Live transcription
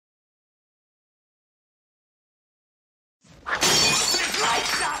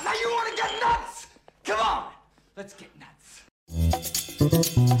Let's get nuts.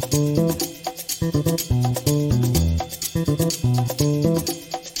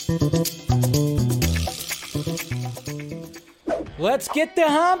 Let's get the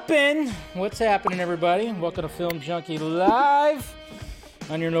humping. What's happening, everybody? Welcome to Film Junkie Live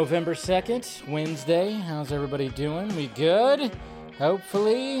on your November 2nd, Wednesday. How's everybody doing? We good?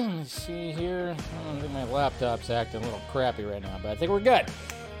 Hopefully. Let me see here. I think my laptop's acting a little crappy right now, but I think we're good.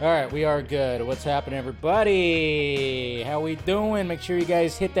 All right, we are good. What's happening, everybody? How we doing? Make sure you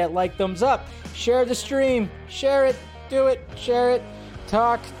guys hit that like, thumbs up. Share the stream. Share it. Do it. Share it.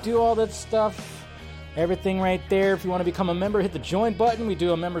 Talk. Do all that stuff. Everything right there. If you want to become a member, hit the join button. We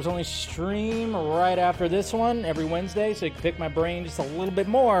do a members-only stream right after this one every Wednesday, so you can pick my brain just a little bit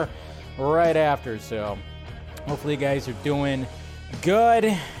more right after. So hopefully you guys are doing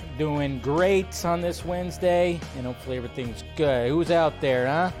good. Doing great on this Wednesday, and hopefully everything's good. Who's out there,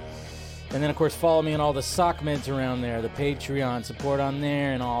 huh? And then, of course, follow me on all the sock meds around there, the Patreon support on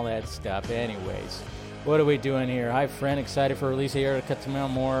there, and all that stuff. Anyways, what are we doing here? Hi, friend. Excited for release Ayer to cut some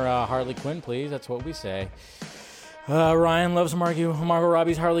more Harley Quinn, please. That's what we say. Ryan loves Margot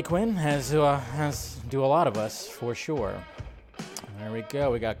Robbie's Harley Quinn, as do a lot of us, for sure. There we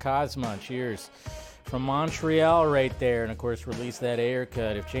go. We got Cosma. Cheers. From Montreal right there, and of course release that Ayer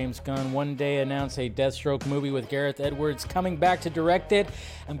cut. If James Gunn one day announced a Deathstroke movie with Gareth Edwards coming back to direct it,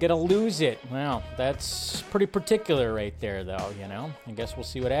 I'm gonna lose it. Wow, that's pretty particular right there, though, you know. I guess we'll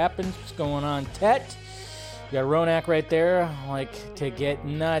see what happens. What's going on, Tet? We got Ronak right there, like to get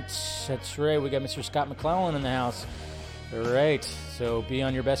nuts. That's right, we got Mr. Scott McClellan in the house. All right, so be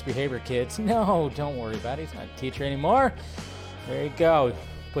on your best behavior, kids. No, don't worry about it. He's not a teacher anymore. There you go.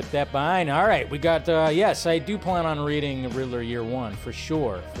 Put that behind. All right, we got, yes, I do plan on reading Riddler Year 1, for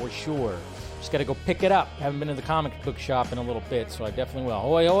sure. Just got to go pick it up. Haven't been to the comic book shop in a little bit, so I definitely will.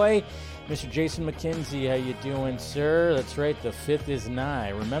 Hoi, hoi. Mr. Jason McKenzie, how you doing, sir? That's right, the 5th is nigh.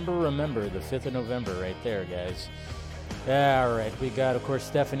 Remember, the 5th of November right there, guys. All right, we got, of course,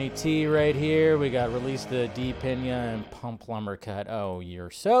 Stephanie T right here. We got released the D. Pena and Pump Plumber cut. Oh,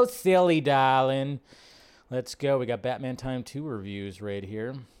 you're so silly, darling. Let's go. We got Batman Time 2 reviews right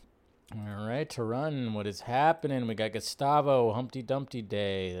here. All right, to run. What is happening? We got Gustavo, Humpty Dumpty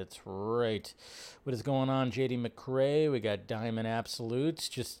Day. That's right. What is going on, JD McRae? We got Diamond Absolutes.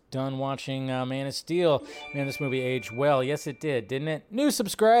 Just done watching Man of Steel. Man, this movie aged well. Yes, it did, didn't it? New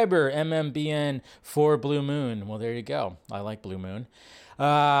subscriber, MMBN for Blue Moon. Well, there you go. I like Blue Moon.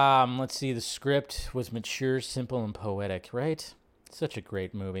 Let's see. The script was mature, simple, and poetic, right? Such a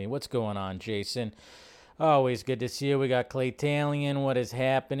great movie. What's going on, Jason? Always good to see you. We got Claytalian. What is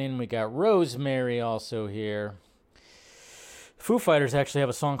happening? We got Rosemary also here. Foo Fighters actually have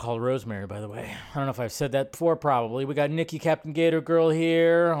a song called Rosemary, by the way. I don't know if I've said that before, probably. We got Nikki Captain Gator Girl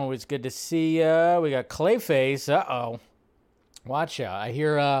here. Always good to see ya. We got Clayface. Uh-oh. Watch out. I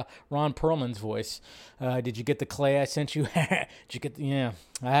hear Ron Perlman's voice. Did you get the clay I sent you? Did you get the, yeah.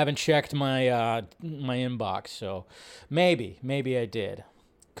 I haven't checked my my inbox, so maybe I did.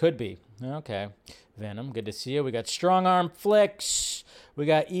 Could be. Okay. Venom, good to see you. We got Strong Arm Flicks. We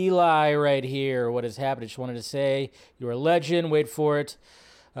got Eli right here. What has happened? I just wanted to say you're a legend. Wait for it.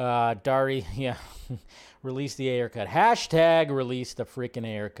 Dari, yeah. Release the Ayer cut. Hashtag release the freaking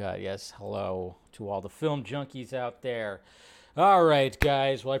Ayer cut. Yes, hello to all the film junkies out there. All right,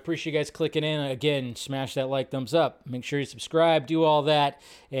 guys. Well, I appreciate you guys clicking in. Again, smash that like, thumbs up. Make sure you subscribe, do all that.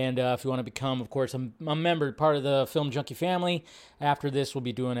 And if you want to become, of course, a member, part of the Film Junkie family, after this, we'll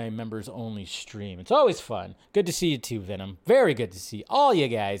be doing a members-only stream. It's always fun. Good to see you too, Venom. Very good to see all you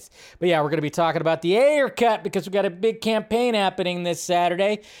guys. But yeah, we're going to be talking about the Ayer cut because we got a big campaign happening this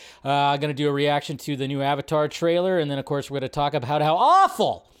Saturday. I'm going to do a reaction to the new Avatar trailer. And then, of course, we're going to talk about how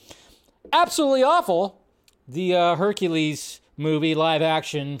awful, absolutely awful, the Hercules movie, live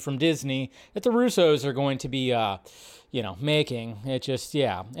action from Disney that the Russos are going to be, making. It just,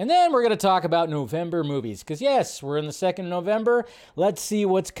 yeah. And then we're going to talk about November movies because, yes, we're in the 2nd of November. Let's see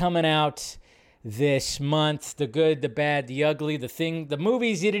what's coming out this month. The good, the bad, the ugly, the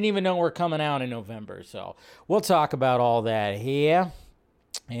movies you didn't even know were coming out in November. So we'll talk about all that here.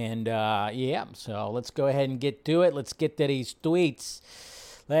 And, so let's go ahead and get to it. Let's get to these tweets.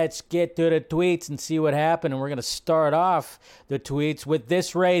 Let's get to the tweets and see what happened. And we're going to start off the tweets with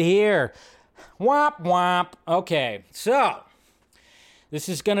this right here. Womp, womp. Okay, so This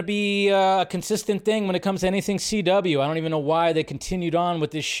is going to be a consistent thing when it comes to anything CW. I don't even know why they continued on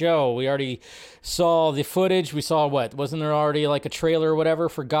with this show. We already saw the footage. We saw what? Wasn't there already like a trailer or whatever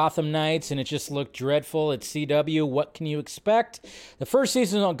for Gotham Knights, and it just looked dreadful. It's CW. What can you expect? The first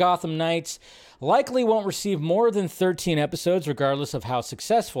season of Gotham Knights likely won't receive more than 13 episodes, regardless of how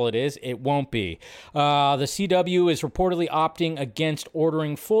successful it is. It won't be. The CW is reportedly opting against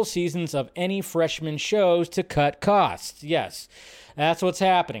ordering full seasons of any freshman shows to cut costs. Yes, that's what's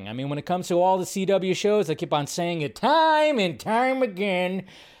happening. I mean, when it comes to all the CW shows, I keep on saying it time and time again.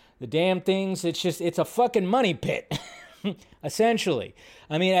 The damn things, it's a fucking money pit, essentially.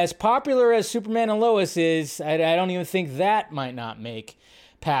 I mean, as popular as Superman and Lois is, I don't even think that might not make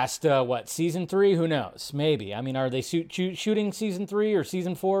past, season 3? Who knows? Maybe. I mean, are they shooting season 3 or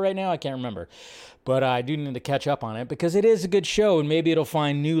season 4 right now? I can't remember. But I do need to catch up on it because it is a good show and maybe it'll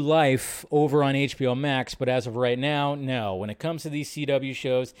find new life over on HBO Max. But as of right now, no. When it comes to these CW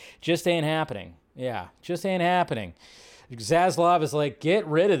shows, just ain't happening. Yeah, just ain't happening. Zaslav is like, get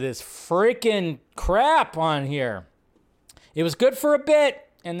rid of this freaking crap on here. It was good for a bit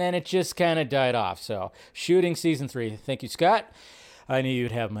and then it just kind of died off. So, shooting season 3. Thank you, Scott. I knew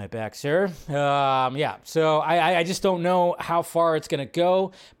you'd have my back, sir. Yeah, so I just don't know how far it's going to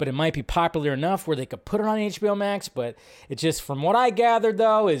go, but it might be popular enough where they could put it on HBO Max, but it just, from what I gathered,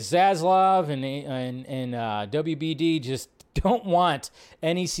 though, is Zaslav and WBD just don't want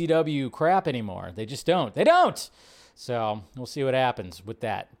any CW crap anymore. They just don't. They don't! So we'll see what happens with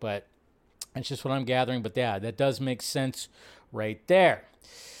that, but that's just what I'm gathering. But yeah, that does make sense right there.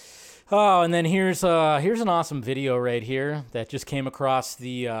 Oh, and then here's an awesome video right here that just came across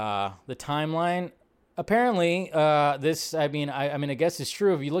the timeline. Apparently, I guess it's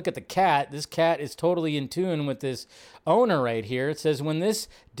true. If you look at the cat, this cat is totally in tune with this owner right here. It says, when this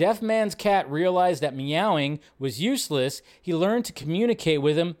deaf man's cat realized that meowing was useless, he learned to communicate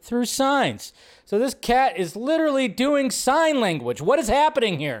with him through signs. So this cat is literally doing sign language. What is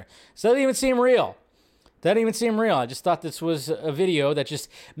happening here? This doesn't even seem real. That didn't even seem real. I just thought this was a video that just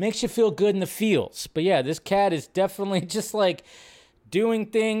makes you feel good in the feels. But yeah, this cat is definitely just like doing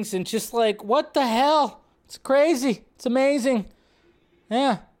things and just like, what the hell? It's crazy. It's amazing.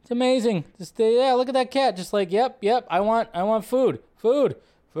 Yeah, it's amazing. Just look at that cat. Just like, yep, I want food.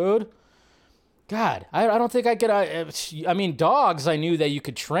 God, I don't think I could. I mean, dogs, I knew that you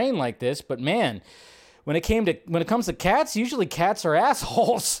could train like this, but man, when it comes to cats, usually cats are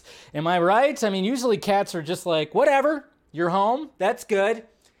assholes. Am I right? I mean, usually cats are just like, whatever, you're home, that's good.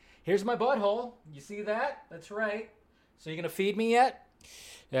 Here's my butthole. You see that? That's right. So you gonna feed me yet?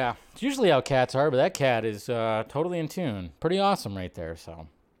 Yeah, it's usually how cats are, but that cat is totally in tune. Pretty awesome right there, so.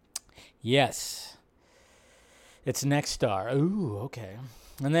 Yes. It's next star. Ooh, okay.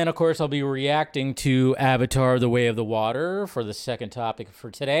 And then, of course, I'll be reacting to Avatar: The Way of the Water for the second topic for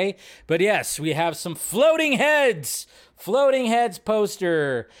today. But yes, we have some floating heads. Floating heads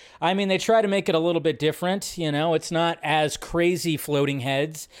poster. I mean, they try to make it a little bit different. You know, it's not as crazy floating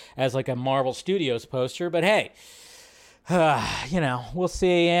heads as like a Marvel Studios poster. But hey, we'll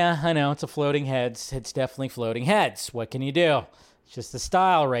see. Yeah, I know, it's a floating heads. It's definitely floating heads. What can you do? It's just the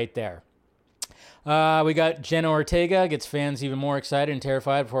style right there. We got Jenna Ortega, gets fans even more excited and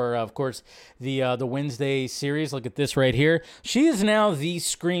terrified for, of course, the Wednesday series. Look at this right here. She is now the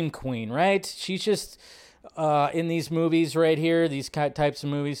Scream Queen, right? She's just in these movies right here, these types of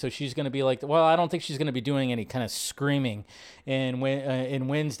movies. So she's going to be like, well, I don't think she's going to be doing any kind of screaming in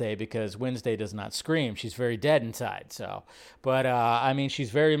Wednesday because Wednesday does not scream. She's very dead inside. So, but I mean, she's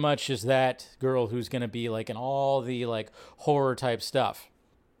very much just that girl who's going to be like in all the like horror type stuff.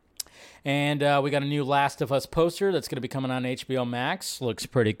 And we got a new Last of Us poster that's going to be coming on HBO Max. Looks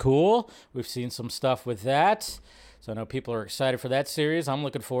pretty cool. We've seen some stuff with that. So I know people are excited for that series. I'm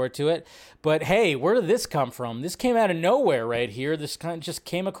looking forward to it. But hey, where did this come from? This came out of nowhere right here. This kind of just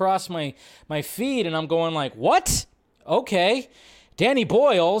came across my feed, and I'm going like, what? Okay. Danny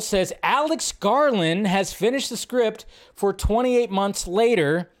Boyle says Alex Garland has finished the script for 28 months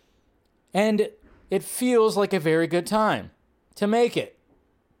later, and it feels like a very good time to make it.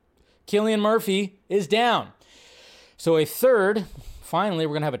 Cillian Murphy is down. So finally,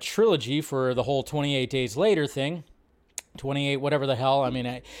 we're going to have a trilogy for the whole 28 Days Later thing. 28, whatever the hell. I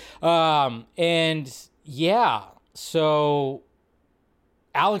mean, and yeah, so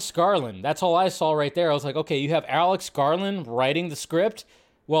Alex Garland, that's all I saw right there. I was like, okay, you have Alex Garland writing the script.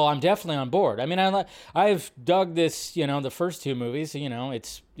 well, I'm definitely on board. I mean, I've dug this, the first two movies.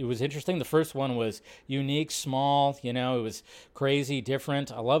 It was interesting. The first one was unique, small. It was crazy, different.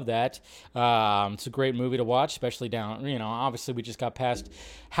 I love that. It's a great movie to watch, especially down. Obviously we just got past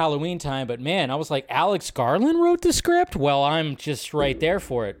Halloween time, but man, I was like, Alex Garland wrote the script. Well, I'm just right there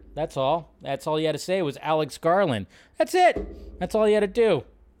for it. That's all. That's all you had to say was Alex Garland. That's it. That's all you had to do.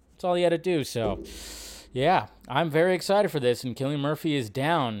 That's all you had to do. So. Yeah, I'm very excited for this, and Cillian Murphy is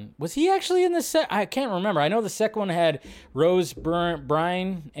down. Was he actually in the set? I can't remember. I know the second one had Rose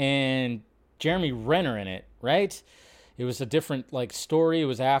Byrne and Jeremy Renner in it, right? It was a different, story. It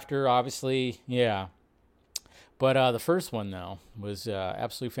was after, obviously, yeah. But the first one, though, was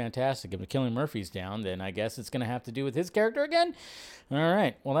absolutely fantastic. If Cillian Murphy's down, then I guess it's going to have to do with his character again? All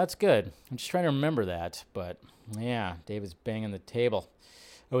right, well, that's good. I'm just trying to remember that, but, yeah, David's banging the table.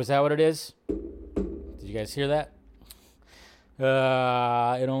 Oh, is that what it is? Did you guys hear that?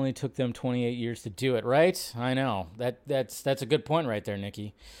 It only took them 28 years to do it, right? I know. That's a good point right there,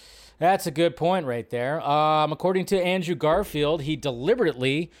 Nikki. That's a good point right there. According to Andrew Garfield, he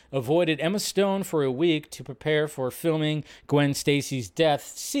deliberately avoided Emma Stone for a week to prepare for filming Gwen Stacy's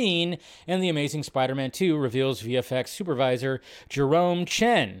death scene in The Amazing Spider-Man 2, reveals VFX supervisor Jerome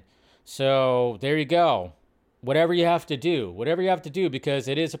Chen. So there you go. Whatever you have to do, because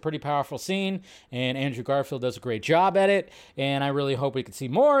it is a pretty powerful scene, and Andrew Garfield does a great job at it, and I really hope we can see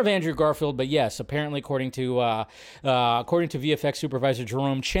more of Andrew Garfield. But yes, apparently, according to VFX supervisor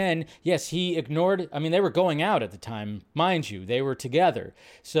Jerome Chen, yes, he ignored. I mean, they were going out at the time, mind you, they were together.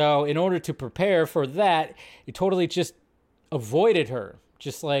 So in order to prepare for that, he totally just avoided her.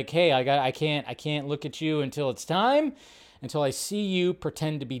 Just like, hey, I can't look at you until it's time, until I see you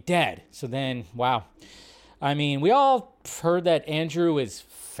pretend to be dead. So then, wow. I mean, we all heard that Andrew is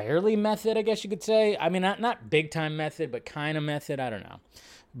fairly method, I guess you could say. I mean, not big time method, but kind of method. I don't know.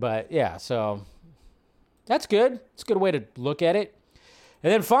 But yeah, so that's good. It's a good way to look at it.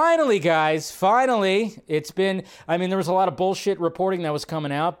 And then finally, guys, it's been, there was a lot of bullshit reporting that was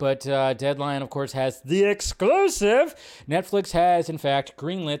coming out, but Deadline, of course, has the exclusive. Netflix has, in fact,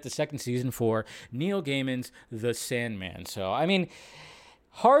 greenlit the second season for Neil Gaiman's The Sandman. So,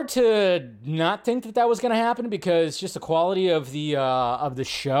 hard to not think that was going to happen, because just the quality of the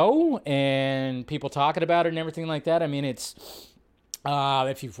show and people talking about it and everything like that. It's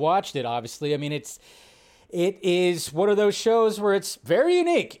if you've watched it, obviously, it is one of those shows where it's very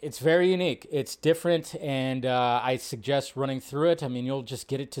unique. It's different, and I suggest running through it. You'll just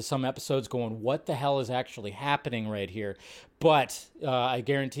get it to some episodes going, what the hell is actually happening right here? But I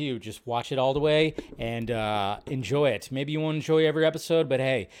guarantee you, just watch it all the way and enjoy it. Maybe you won't enjoy every episode, but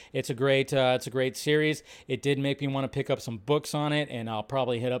hey, it's a great series. It did make me want to pick up some books on it, and I'll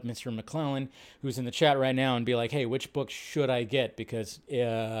probably hit up Mr. McClellan, who's in the chat right now, and be like, hey, which book should I get? Because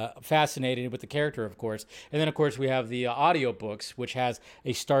fascinated with the character, of course. And then, of course, we have the audio books, which has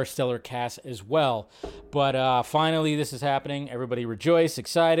a star-stellar cast as well. But finally, this is happening. Everybody rejoice,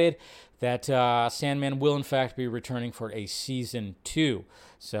 excited that Sandman will, in fact, be returning for a season 2.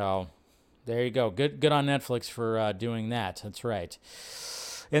 So there you go. Good on Netflix for doing that. That's right.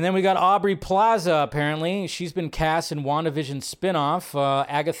 And then we got Aubrey Plaza, apparently. She's been cast in WandaVision spinoff,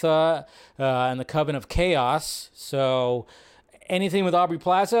 Agatha and the Coven of Chaos. So anything with Aubrey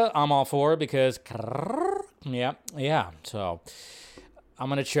Plaza, I'm all for, because yeah. So I'm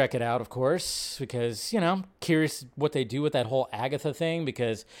going to check it out, of course, because, I'm curious what they do with that whole Agatha thing,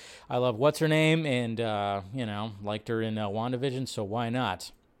 because I love what's-her-name and, liked her in WandaVision, so why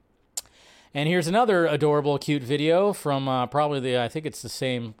not? And here's another adorable, cute video from probably I think it's the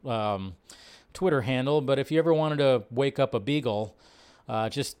same Twitter handle, but if you ever wanted to wake up a beagle,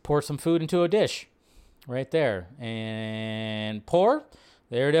 just pour some food into a dish right there, and pour.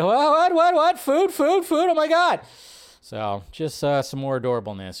 There it is. What? Food, oh my God. So just some more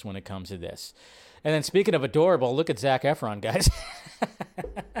adorableness when it comes to this. And then speaking of adorable, look at Zac Efron, guys.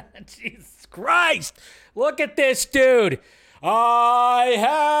 Jesus Christ. Look at this dude. I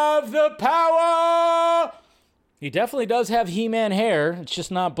have the power. He definitely does have He-Man hair. It's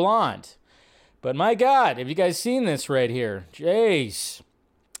just not blonde. But my God, have you guys seen this right here? Jeez.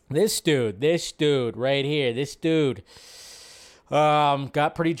 This dude right here, this dude.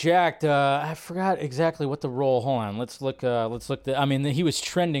 Got pretty jacked. I forgot exactly what the role. Hold on. Let's look. He was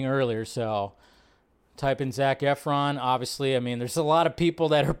trending earlier, so type in Zac Efron. Obviously, there's a lot of people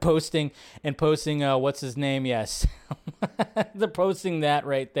that are posting. What's his name? Yes, they're posting that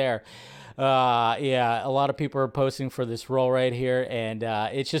right there. A lot of people are posting for this role right here, and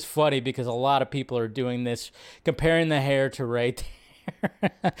it's just funny because a lot of people are doing this, comparing the hair to right there.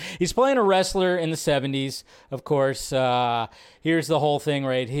 He's playing a wrestler in the 70s, of course. Here's the whole thing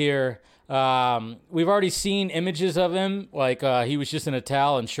right here. We've already seen images of him, like he was just in a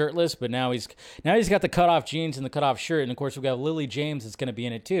towel and shirtless, but now he's got the cutoff jeans and the cutoff shirt, and of course we've got Lily James that's going to be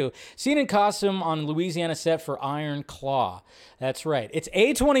in it too. Seen in costume on Louisiana set for Iron Claw. That's right. It's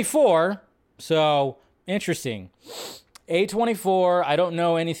A24, so interesting. A24, I don't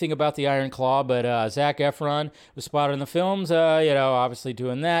know anything about the Iron Claw, but Zac Efron was spotted in the films, obviously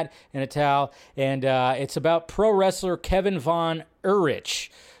doing that in a towel, and it's about pro wrestler Kevin Von Erich.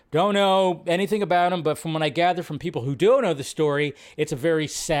 Don't know anything about him, but from what I gather from people who do know the story, it's a very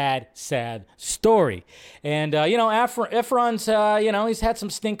sad, sad story. And, Efron's, he's had some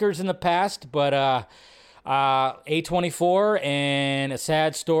stinkers in the past, but A24 and a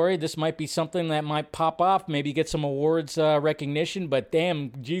sad story. This might be something that might pop off, maybe get some awards recognition, but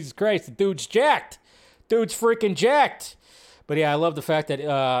damn, Jesus Christ, the dude's jacked. Dude's freaking jacked. But yeah, I love the fact that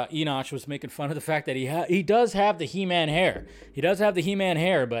Enoch was making fun of the fact that he does have the He-Man hair. He does have the He-Man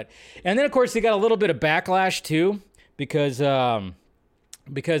hair, and then of course he got a little bit of backlash too because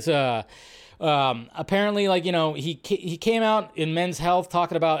apparently, he came out in Men's Health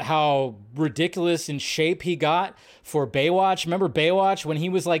talking about how ridiculous in shape he got for Baywatch. Remember Baywatch when he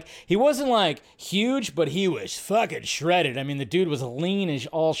was he wasn't huge, but he was fucking shredded. I mean, the dude was lean as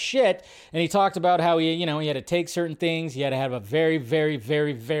all shit. And he talked about how he had to take certain things. He had to have a very, very,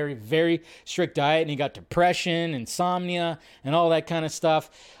 very, very, very strict diet, and he got depression, insomnia, and all that kind of stuff.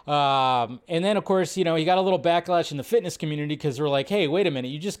 And then, of course, he got a little backlash in the fitness community because they were like, hey, wait a minute,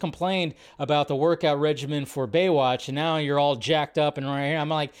 you just complained about the workout regimen for Baywatch, and now you're all jacked up and right here. I'm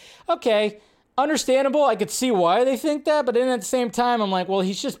like, okay, understandable. I could see why they think that, but then at the same time, I'm like, well,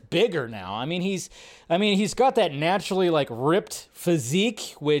 he's just bigger now. I mean, he's got that naturally ripped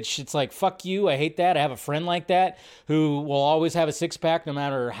physique, which it's like, fuck you. I hate that. I have a friend like that who will always have a six pack no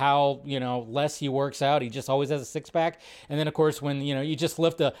matter how, less he works out. He just always has a six pack. And then of course, when, you just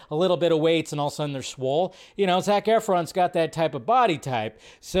lift a little bit of weights and all of a sudden they're swole, Zac Efron's got that type of body type.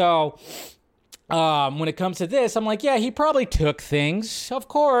 So, when it comes to this, I'm like, yeah, he probably took things, of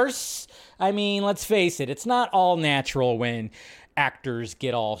course. I mean, let's face it, it's not all natural when actors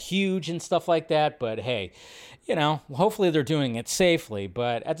get all huge and stuff like that, but hey, hopefully they're doing it safely.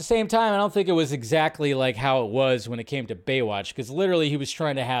 But at the same time, I don't think it was exactly like how it was when it came to Baywatch, because literally he was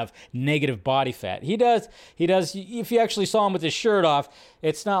trying to have negative body fat. He does, if you actually saw him with his shirt off,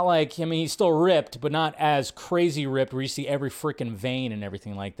 it's not like, he's still ripped, but not as crazy ripped where you see every freaking vein and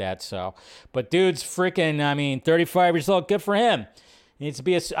everything like that. So, but dude's freaking, 35 years old, good for him. He needs to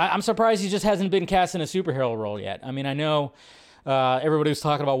be I'm surprised he just hasn't been cast in a superhero role yet. I mean, I know everybody was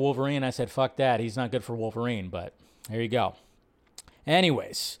talking about Wolverine. I said, fuck that. He's not good for Wolverine, but there you go.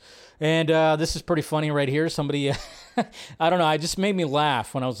 Anyways, and this is pretty funny right here. Somebody, I don't know, it just made me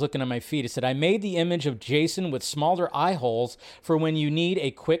laugh when I was looking at my feed. It said, I made the image of Jason with smaller eye holes for when you need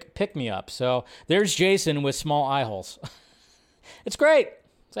a quick pick-me-up. So there's Jason with small eye holes. It's great.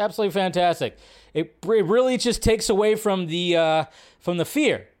 It's absolutely fantastic. It really just takes away from the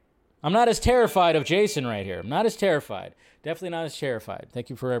fear. I'm not as terrified of Jason right here. I'm not as terrified. Definitely not as terrified. Thank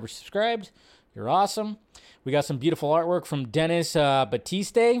you for ever subscribed. You're awesome. We got some beautiful artwork from Dennis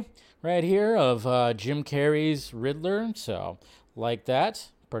Batiste right here of Jim Carrey's Riddler. So, like that.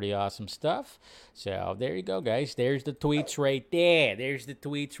 Pretty awesome stuff. So, there you go, guys. There's the tweets right there. There's the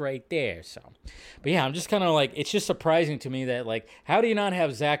tweets right there. So, but yeah, I'm just kind of it's just surprising to me that, how do you not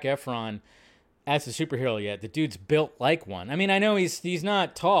have Zac Efron as a superhero yet? The dude's built like one. I mean, I know he's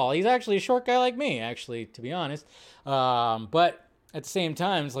not tall. He's actually a short guy like me, actually, to be honest. But at the same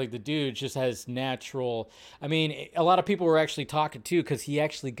time, it's like the dude just has natural. I mean, a lot of people were actually talking too because he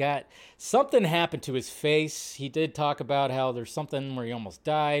actually got something happened to his face. He did talk about how there's something where he almost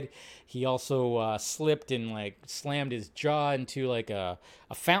died. He also slipped and slammed his jaw into a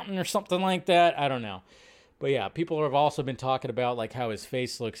fountain or something like that. I don't know. But yeah, people have also been talking about how his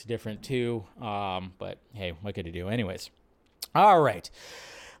face looks different too. But hey, what could he do? Anyways. All right.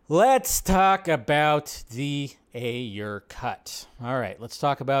 Let's talk about the Ayer cut. All right, let's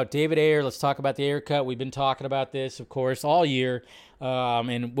talk about David Ayer. Let's talk about the Ayer cut. We've been talking about this, of course, all year.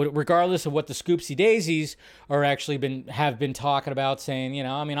 And regardless of what the Scoopsy Daisies are actually have been talking about, saying,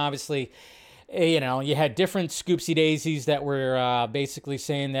 obviously, you had different Scoopsy Daisies that were basically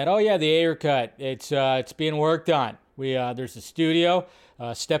saying that, oh yeah, the Ayer cut, it's being worked on. There's a studio,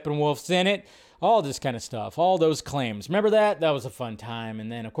 Steppenwolf's in it. All this kind of stuff, all those claims. Remember that? That was a fun time.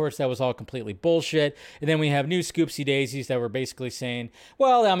 And then, of course, that was all completely bullshit. And then we have new Scoopsy Daisies that were basically saying,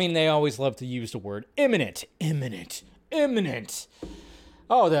 well, they always love to use the word imminent.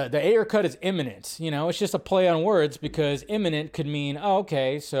 oh, the Ayer cut is imminent. You know, it's just a play on words because imminent could mean, oh,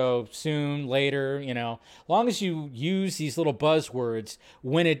 okay, so soon, later, you know. As long as you use these little buzzwords,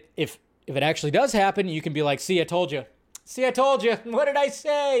 if it actually does happen, you can be like, see, I told you. See, I told you. What did I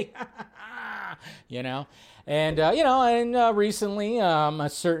say? You know? And, recently, a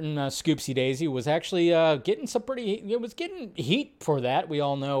certain Scoopsy Daisy was actually getting getting heat for that. We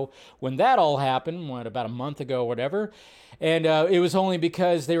all know when that all happened, about a month ago or whatever. And it was only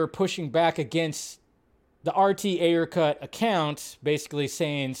because they were pushing back against the RT Ayer cut account, basically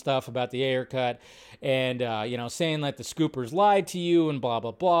saying stuff about the Ayer cut and, saying that the scoopers lied to you and blah,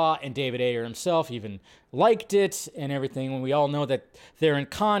 blah, blah. And David Ayer himself even liked it and everything. And we all know that they're in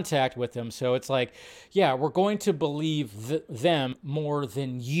contact with him. So it's like, yeah, we're going to believe them more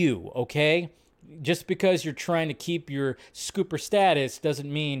than you, okay? Just because you're trying to keep your scooper status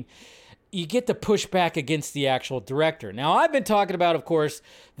doesn't mean you get to push back against the actual director. Now, I've been talking about, of course,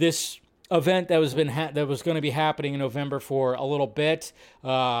 this event that was going to be happening in November for a little bit.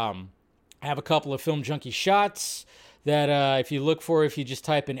 I have a couple of Film Junkee shots that if you just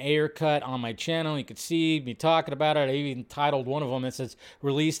type in Ayer cut on my channel, you can see me talking about it. I even titled one of them that says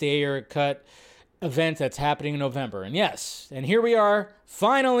 "Release the Ayer cut event that's happening in November." And yes, and here we are,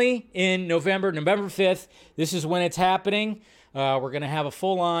 finally in November 5th. This is when it's happening. We're going to have a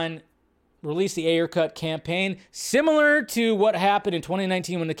full-on Release the Ayer cut campaign, similar to what happened in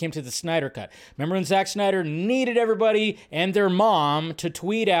 2019 when it came to the Snyder cut. Remember when Zack Snyder needed everybody and their mom to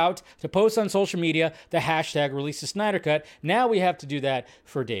tweet out, to post on social media, the hashtag Release the Snyder cut? Now we have to do that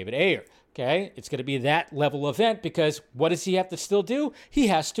for David Ayer. Okay, it's going to be that level event because what does he have to still do? He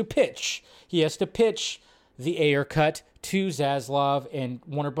has to pitch. He has to pitch the Ayer cut to Zaslav and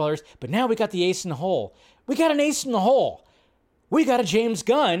Warner Brothers. But now we got the ace in the hole. We got an ace in the hole. We got a James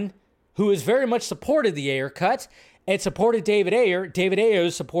Gunn who has very much supported the Ayer cut and supported David Ayer. David Ayer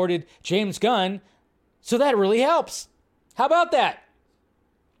supported James Gunn. So that really helps. How about that?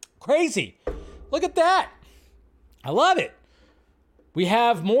 Crazy. Look at that. I love it. We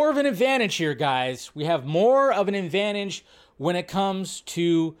have more of an advantage here, guys. We have more of an advantage when it comes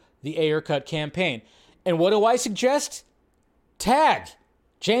to the Ayer cut campaign. And what do I suggest? Tag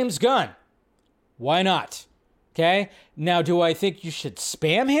James Gunn. Why not? Okay? Now, do I think you should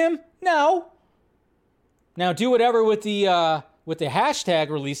spam him? No. Now, do whatever with the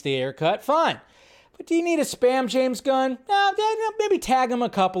hashtag Release the Ayer cut. Fine. But do you need to spam James Gunn? No, maybe tag him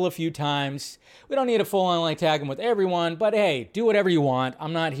a few times. We don't need to full-on tag him with everyone. But hey, do whatever you want.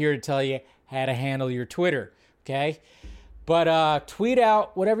 I'm not here to tell you how to handle your Twitter. Okay? But tweet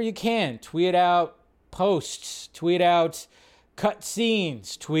out whatever you can. Tweet out posts. Tweet out cut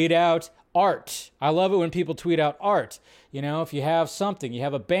scenes. Tweet out art. I love it when people tweet out art. You know, if you have something, you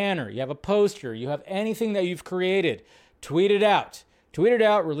have a banner, you have a poster, you have anything that you've created, tweet it out. Tweet it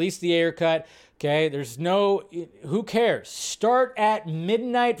out, release the Ayer cut. Okay, who cares? Start at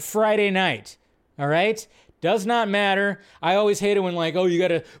midnight Friday night. All right? Does not matter. I always hate it when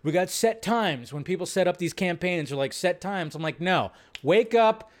we got set times. When people set up these campaigns, they're like, set times. I'm like, no. Wake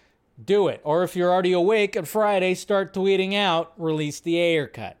up, do it. Or if you're already awake on Friday, start tweeting out, release the Ayer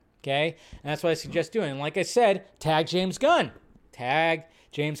cut. Okay? And that's what I suggest doing. And like I said, tag James Gunn. Tag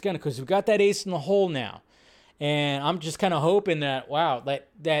James Gunn because we've got that ace in the hole now. And I'm just kind of hoping that, wow,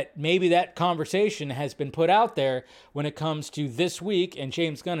 that maybe that conversation has been put out there when it comes to this week and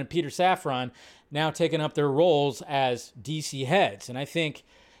James Gunn and Peter Safran now taking up their roles as DC heads. And I think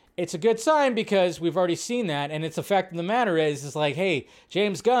it's a good sign because we've already seen that. And it's the fact of the matter is like, hey,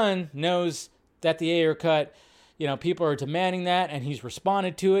 James Gunn knows that the Ayer cut, people are demanding that, and he's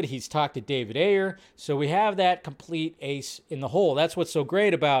responded to it. He's talked to David Ayer. So we have that complete ace in the hole. That's what's so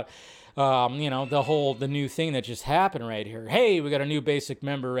great about, the new thing that just happened right here. Hey, we got a new basic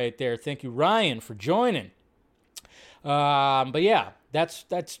member right there. Thank you, Ryan, for joining. But yeah, that's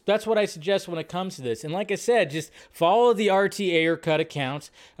what I suggest when it comes to this. And like I said, just follow the RT Ayer cut account,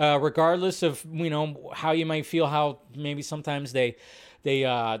 regardless of, how you might feel, how maybe sometimes they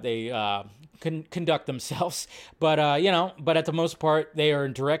conduct themselves, but at the most part, they are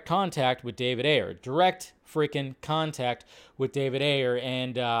in direct contact with David Ayer, direct freaking contact with David Ayer,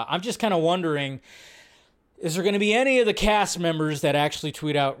 and I'm just kind of wondering, is there going to be any of the cast members that actually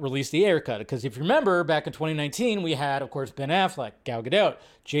tweet out, release the Ayer cut? Because if you remember, back in 2019, we had, of course, Ben Affleck, Gal Gadot,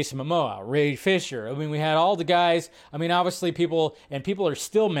 Jason Momoa, Ray Fisher. I mean, we had all the guys. I mean, obviously people are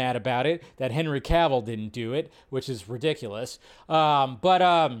still mad about it, that Henry Cavill didn't do it, which is ridiculous. But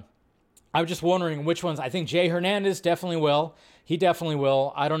I'm just wondering which ones. I think Jay Hernandez definitely will. He definitely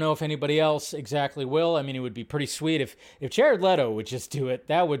will. I don't know if anybody else exactly will. I mean, it would be pretty sweet if Jared Leto would just do it.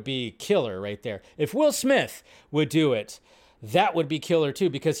 That would be killer right there. If Will Smith would do it, that would be killer too,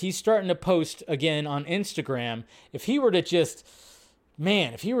 because he's starting to post again on Instagram. If he were to just,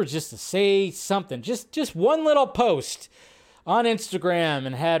 man, if he were just to say something, just one little post on Instagram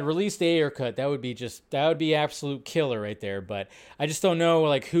and had released the Ayer cut, that would be absolute killer right there. But I just don't know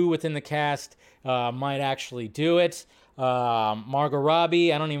like who within the cast might actually do it. Margot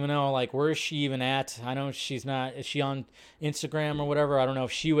Robbie, I don't even know like where is she even at. I know she's not. Is she on Instagram or whatever? I don't know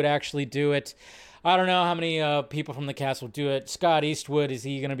if she would actually do it. I don't know how many people from the cast will do it. Scott Eastwood, is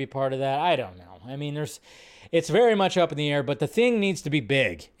he going to be part of that? I don't know. I mean, it's very much up in the air. But the thing needs to be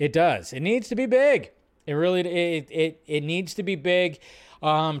big. It does. It needs to be big. It really it needs to be big.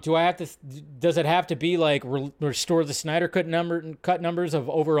 Does it have to be like restore the Snyder cut numbers of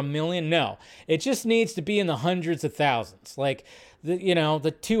over 1 million? No, it just needs to be in the hundreds of thousands, like the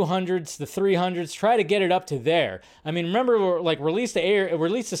 200s, the 300s. Try to get it up to there. I mean, remember, like release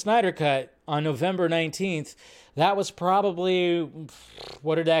the Snyder cut on November 19th. That was probably,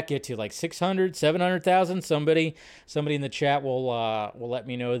 what did that get to? Like 600, 700,000? Somebody in the chat will let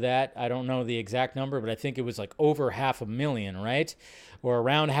me know that. I don't know the exact number, but I think it was like over 500,000, right? Or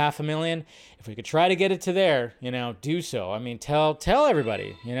around 500,000. If we could try to get it to there, do so. I mean, tell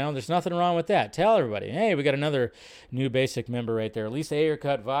everybody, there's nothing wrong with that. Tell everybody, hey, we got another new basic member right there. At least Ayer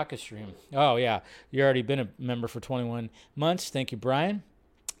cut vodka stream. Oh yeah, you already been a member for 21 months. Thank you, Brian.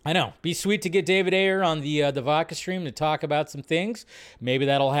 I know. Be sweet to get David Ayer on the vodka stream to talk about some things. Maybe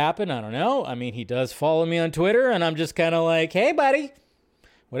that'll happen. I don't know. I mean, he does follow me on Twitter, and I'm just kind of like, hey, buddy,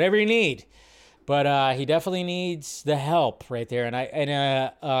 whatever you need. But he definitely needs the help right there.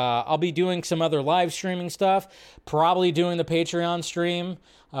 And I'll be doing some other live streaming stuff. Probably doing the Patreon stream.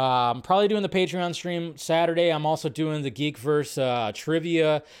 Saturday. I'm also doing the Geekverse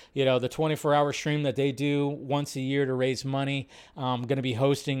trivia, the 24-hour stream that they do once a year to raise money. I'm going to be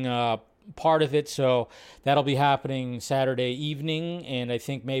hosting part of it, so that'll be happening Saturday evening, and I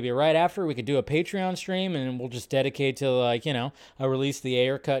think maybe right after we could do a Patreon stream, and we'll just dedicate to a release the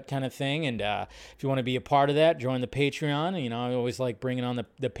Ayer cut kind of thing. And if you want to be a part of that, join the Patreon. I always like bringing on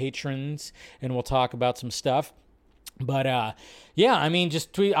the patrons, and we'll talk about some stuff. But yeah, I mean,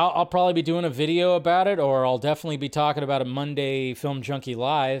 just tweet. I'll probably be doing a video about it, or I'll definitely be talking about a Monday Film Junkie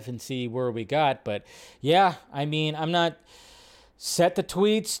Live and see where we got. But yeah, I mean, I'm not. Set the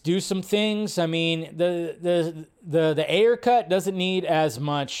tweets, do some things. I mean, the Ayer cut doesn't need as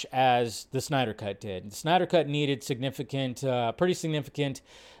much as the Snyder cut did. The Snyder cut needed pretty significant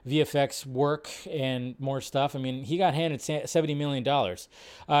VFX work and more stuff. I mean, he got handed $70 million.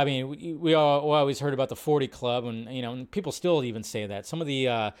 I mean, we always heard about the 40 Club, and people still even say that. Some of the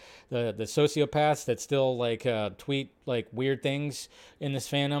sociopaths that still tweet like weird things in this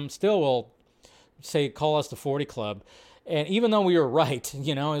fandom still will call us the 40 Club. And even though we were right,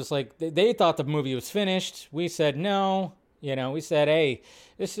 it's like they thought the movie was finished. We said no. We said, hey,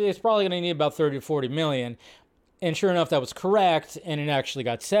 it's probably going to need about 30 to 40 million. And sure enough, that was correct. And it actually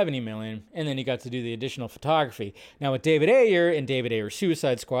got 70 million. And then he got to do the additional photography. Now with David Ayer and David Ayer's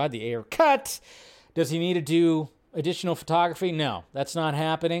Suicide Squad, the Ayer cut, does he need to do additional photography? No, that's not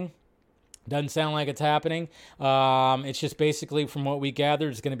happening. Doesn't sound like it's happening. It's just basically, from what we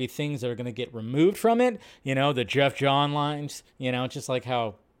gathered, it's going to be things that are going to get removed from it. The Jeff John lines, just like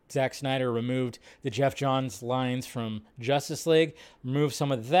how Zack Snyder removed the Jeff Johns lines from Justice League. Remove some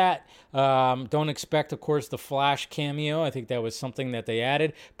of that. Don't expect, of course, the Flash cameo. I think that was something that they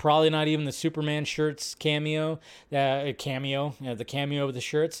added. Probably not even the Superman shirts cameo. The cameo of the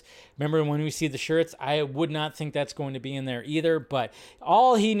shirts. Remember when we see the shirts? I would not think that's going to be in there either. But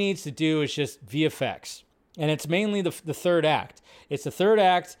all he needs to do is just VFX. And it's mainly the third act. It's the third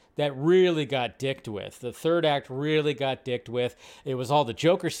act that really got dicked with. The third act really got dicked with. It was all the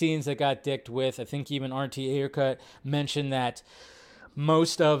Joker scenes that got dicked with. I think even RT Ayer mentioned that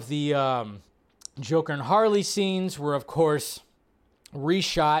most of the Joker and Harley scenes were, of course,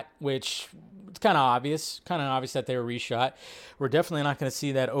 reshot, which it's kind of obvious that they were reshot. We're definitely not going to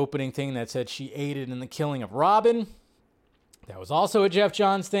see that opening thing that said she aided in the killing of Robin. That was also a Jeff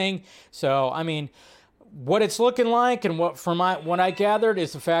Johns thing. So, I mean, what it's looking like, and what I gathered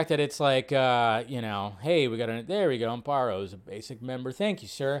is the fact that it's like, hey, there we go, Amparo's a basic member. Thank you,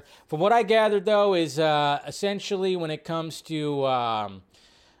 sir. From what I gathered, though, is essentially when it comes to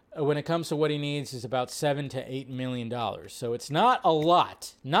what he needs is about $7 to $8 million. So it's not a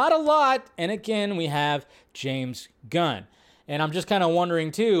lot. And again, we have James Gunn. And I'm just kind of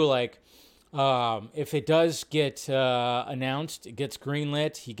wondering, too, like, If it does get announced, it gets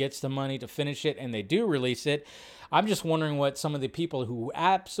greenlit, he gets the money to finish it, and they do release it, I'm just wondering what some of the people who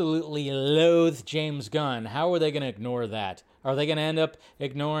absolutely loathe James Gunn, how are they going to ignore that? Are they going to end up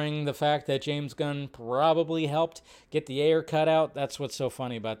ignoring the fact that James Gunn probably helped get the Ayer cut out? That's what's so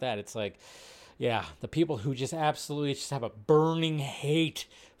funny about that. It's like, yeah, the people who just absolutely just have a burning hate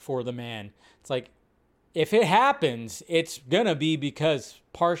for the man. It's like, if it happens, it's going to be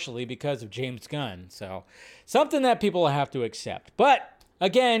partially because of James Gunn. So, something that people have to accept. But,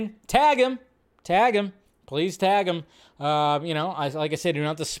 again, tag him. Please tag him. Like I said, you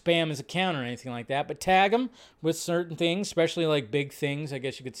don't have to spam his account or anything like that, but tag him with certain things, especially like big things, I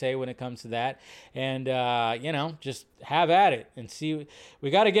guess you could say, when it comes to that. And, just have at it and see.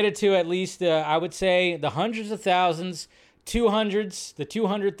 We got to get it to at least, I would say, the hundreds of thousands, 200s, the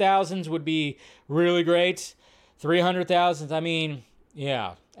 200,000s would be really great. 300,000, I mean,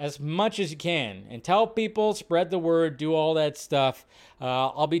 yeah, as much as you can. And tell people, spread the word, do all that stuff.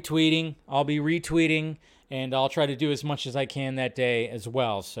 I'll be tweeting, I'll be retweeting, and I'll try to do as much as I can that day as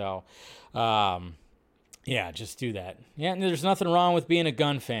well. So, yeah, just do that. Yeah, and there's nothing wrong with being a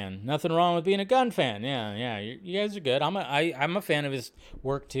Gunn fan. Nothing wrong with being a Gunn fan. Yeah, you guys are good. I'm a fan of his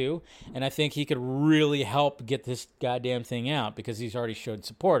work too, and I think he could really help get this goddamn thing out because he's already showed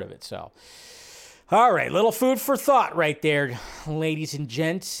support of it. So, all right, little food for thought right there, ladies and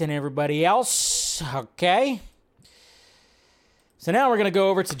gents and everybody else. Okay. So now we're going to go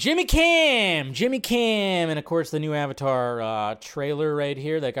over to Jimmy Cam, and of course the new Avatar trailer right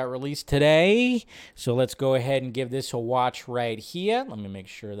here that got released today. So let's go ahead and give this a watch right here. Let me make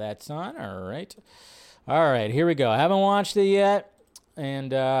sure that's on. All right, here we go. I haven't watched it yet,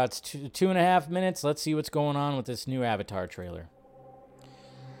 and it's 2.5 minutes. Let's see what's going on with this new Avatar trailer.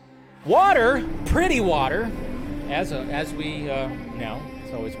 Water, pretty water, as we know,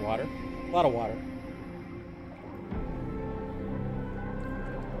 it's always water, a lot of water.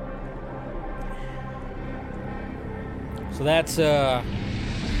 So that's the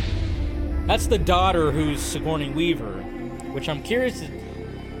daughter who's Sigourney Weaver, which I'm curious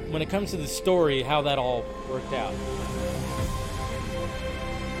when it comes to the story how that all worked out.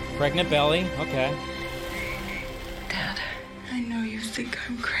 Pregnant belly, okay. Dad, I know you think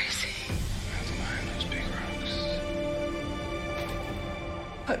I'm crazy. That's behind those big rocks.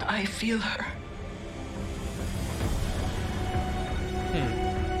 But I feel her.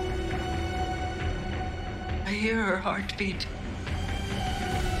 I hear her heartbeat.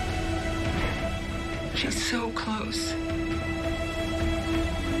 She's so close.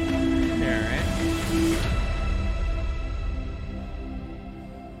 Alright.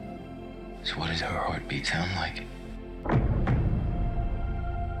 So what does her heartbeat sound like?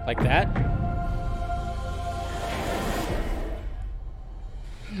 Like that?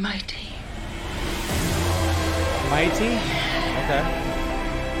 Mighty. Mighty? Okay.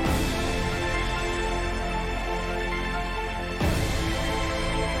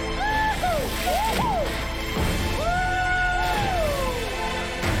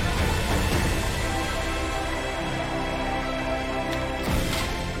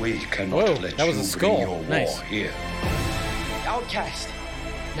 We cannot let that was you a skull. bring your Nice. war here. Outcast.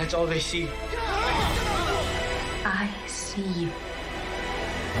 That's all they see. I see you.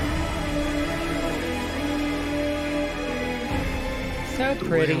 So The way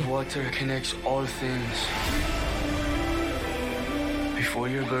pretty. of water connects all things. Before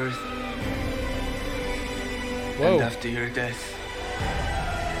your birth Whoa. and after your death.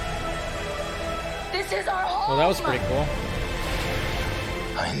 This is our home. Well, that was pretty cool.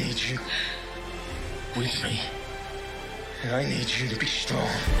 I need you with me. And I need you to be strong.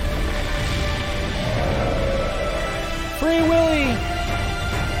 Free Willy!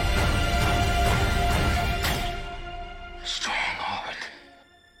 Strong heart.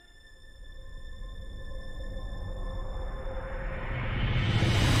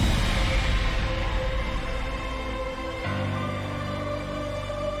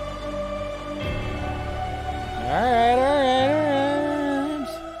 Alright.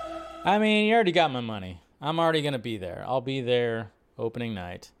 I mean, you already got my money. I'm already going to be there. I'll be there opening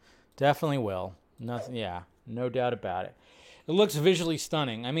night. Definitely will. Nothing, yeah, no doubt about it. It looks visually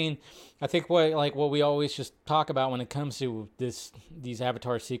stunning. I mean, I think what we always just talk about when it comes to these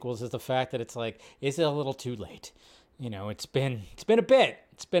Avatar sequels is the fact that it's like, is it a little too late? You know, it's been a bit.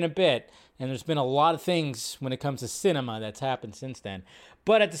 And there's been a lot of things when it comes to cinema that's happened since then.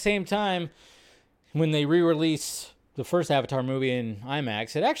 But at the same time, when they re-release the first Avatar movie in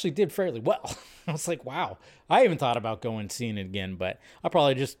IMAX, it actually did fairly well. I was like, wow. I even thought about going and seeing it again, but I'll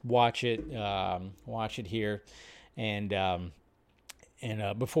probably just watch it here. And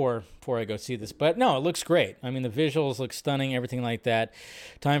and before I go see this. But no, it looks great. I mean, the visuals look stunning, everything like that.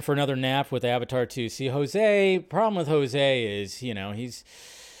 Time for another nap with Avatar 2. See, problem with Jose is,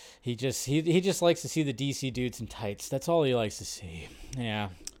 he just likes to see the DC dudes in tights. That's all he likes to see. Yeah.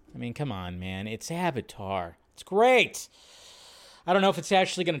 I mean, come on, man. It's Avatar. It's great. I don't know if it's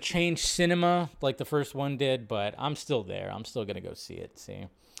actually going to change cinema like the first one did, but I'm still there. I'm still going to go see it. See.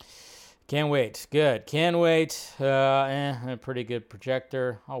 Can't wait. Good. Can't wait. A pretty good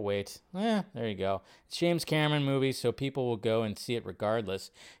projector. I'll wait. There you go. It's James Cameron movie, so people will go and see it regardless.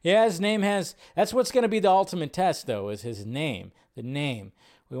 Yeah, his name has... That's what's going to be the ultimate test, though, is his name. The name.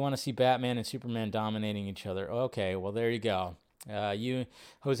 We want to see Batman and Superman dominating each other. Okay, well, there you go. You,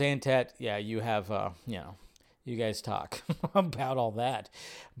 Jose and Tet, yeah, you have, you guys talk about all that.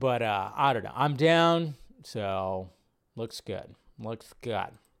 But I don't know. I'm down, so looks good. Looks good.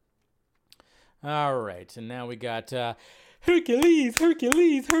 All right, and now we got Hercules.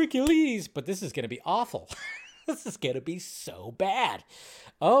 But this is going to be awful. This is going to be so bad.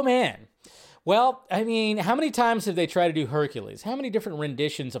 Oh, man. Well, I mean, how many times have they tried to do Hercules? How many different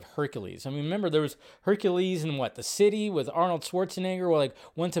renditions of Hercules? I mean, remember there was Hercules in The City with Arnold Schwarzenegger, or like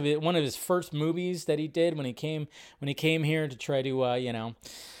one of his first movies that he did when he came here to try to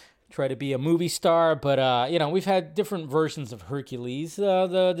try to be a movie star. But we've had different versions of Hercules.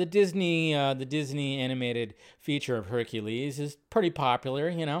 The Disney animated feature of Hercules is pretty popular,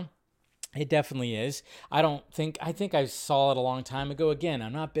 It definitely is. I think I saw it a long time ago. Again,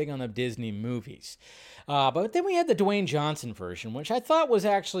 I'm not big on the Disney movies. But then we had the Dwayne Johnson version, which I thought was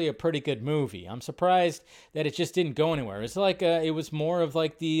actually a pretty good movie. I'm surprised that it just didn't go anywhere. It's like it was more of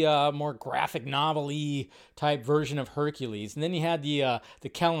like the more graphic novel-y type version of Hercules. And then you had the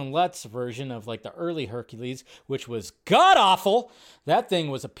Kellen Lutz version of like the early Hercules, which was god-awful. That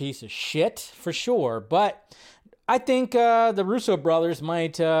thing was a piece of shit for sure. But I think the Russo brothers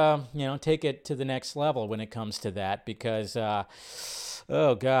might, take it to the next level when it comes to that, because,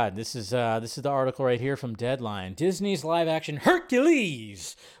 oh God, this is the article right here from Deadline. Disney's live-action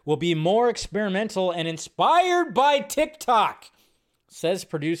Hercules will be more experimental and inspired by TikTok, says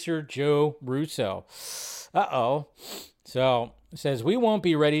producer Joe Russo. Uh-oh. So, it says, we won't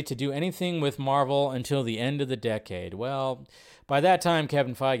be ready to do anything with Marvel until the end of the decade. Well, by that time,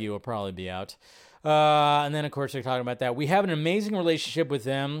 Kevin Feige will probably be out. And then, of course, they're talking about that. We have an amazing relationship with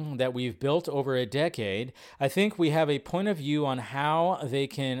them that we've built over a decade. I think we have a point of view on how they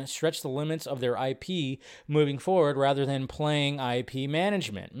can stretch the limits of their IP moving forward rather than playing IP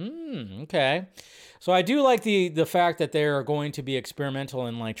management. Okay. So I do like the fact that they're going to be experimental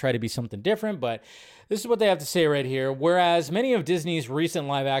and like try to be something different, but this is what they have to say right here. Whereas many of Disney's recent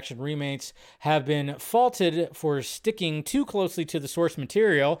live-action remakes have been faulted for sticking too closely to the source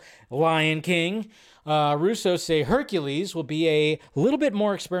material, Lion King, Russo say Hercules will be a little bit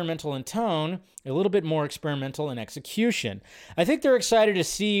more experimental in tone, a little bit more experimental in execution. I think they're excited to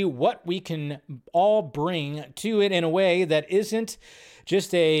see what we can all bring to it in a way that isn't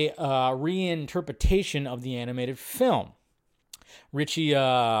just a reinterpretation of the animated film. Richie,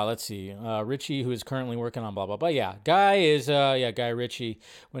 Richie, who is currently working on blah, blah, blah. Yeah, Guy Ritchie,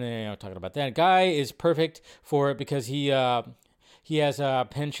 when talking about that, Guy is perfect for it because he has a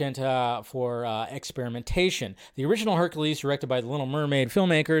penchant for experimentation. The original Hercules, directed by the Little Mermaid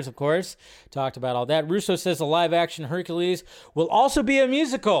filmmakers, of course, talked about all that. Russo says the live-action Hercules will also be a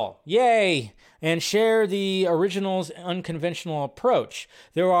musical. Yay! And share the original's unconventional approach.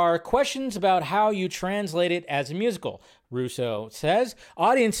 There are questions about how you translate it as a musical, Russo says.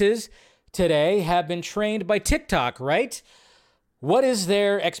 Audiences today have been trained by TikTok, right? What is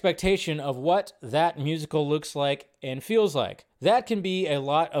their expectation of what that musical looks like and feels like? That can be a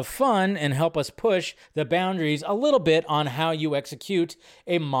lot of fun and help us push the boundaries a little bit on how you execute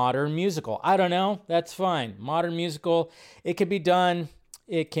a modern musical. I don't know. That's fine. Modern musical, it can be done.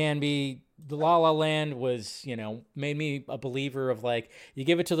 It can be. The La La Land was, made me a believer of like, you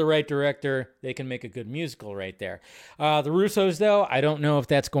give it to the right director, they can make a good musical right there. The Russos, though, I don't know if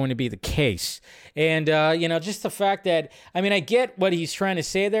that's going to be the case. And, just the fact that, I get what he's trying to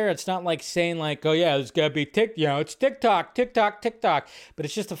say there. It's not like saying like, oh yeah, it's got to be it's TikTok. But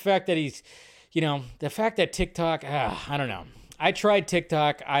it's just the fact that he's, the fact that TikTok, I don't know. I tried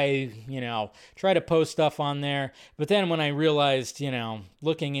TikTok. I, try to post stuff on there. But then when I realized,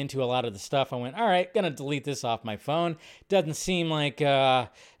 looking into a lot of the stuff, I went, all right, gonna delete this off my phone. Doesn't seem like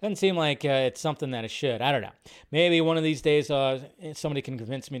it's something that it should. I don't know. Maybe one of these days somebody can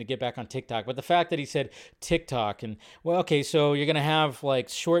convince me to get back on TikTok. But the fact that he said TikTok and, well, okay, so you're gonna have like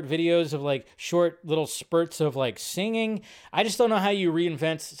short videos of like short little spurts of like singing. I just don't know how you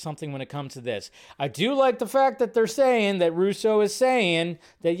reinvent something when it comes to this. I do like the fact that they're saying that Russo Russo is saying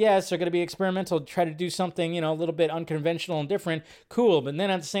that, yes, they're going to be experimental, try to do something, a little bit unconventional and different. Cool. But then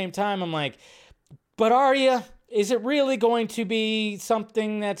at the same time, I'm like, but are you? Is it really going to be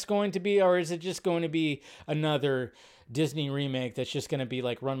something that's going to be, or is it just going to be another Disney remake that's just going to be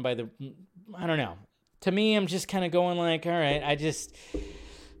like run by I don't know. To me, I'm just kind of going like, all right,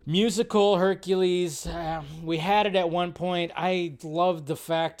 musical Hercules, we had it at one point. I loved the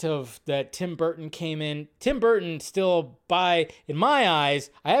fact that Tim Burton came in. Tim Burton still, in my eyes,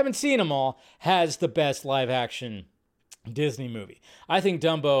 I haven't seen them all, has the best live action Disney movie. I think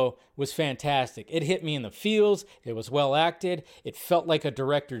Dumbo was fantastic. It hit me in the feels. It was well acted. It felt like a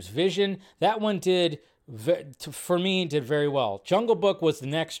director's vision. That one did very well. Jungle Book was the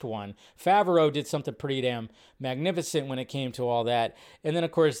next one. Favreau did something pretty damn magnificent when it came to all that. And then,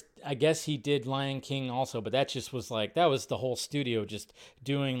 of course, I guess he did Lion King also, but that just was like, that was the whole studio just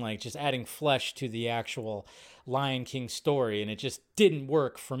doing just adding flesh to the actual Lion King story, and it just didn't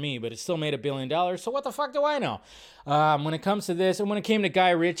work for me, but it still made $1 billion, so what the fuck do I know? When it comes to this, and when it came to Guy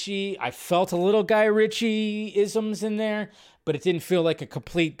Ritchie, I felt a little Guy Ritchie-isms in there, but it didn't feel like a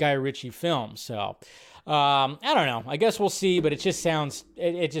complete Guy Ritchie film, so... I don't know. I guess we'll see, but it just sounds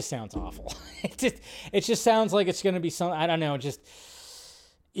awful. It just sounds like it's going to be some, I don't know, just,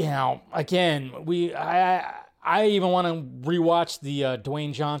 again, I even want to rewatch the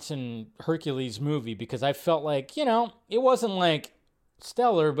Dwayne Johnson Hercules movie because I felt like, it wasn't like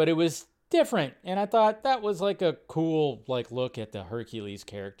stellar, but it was different. And I thought that was like a cool look at the Hercules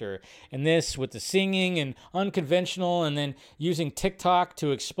character. And this with the singing and unconventional and then using TikTok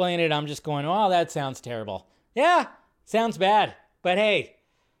to explain it, I'm just going, oh, that sounds terrible. Yeah, sounds bad. But hey,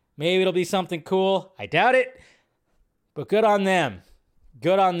 maybe it'll be something cool. I doubt it. But good on them.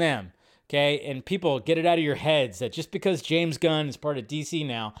 Good on them. Okay, and people, get it out of your heads that just because James Gunn is part of DC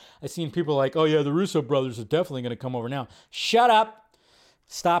now, I've seen people like, oh yeah, the Russo brothers are definitely going to come over now. Shut up.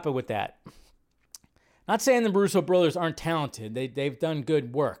 Stop it with that. Not saying the Russo brothers aren't talented. They've done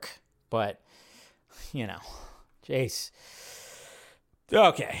good work. But, Jace.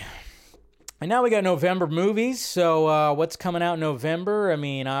 Okay. And now we got November movies. So what's coming out in November? I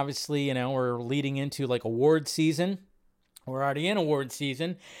mean, obviously, we're leading into award season. We're already in award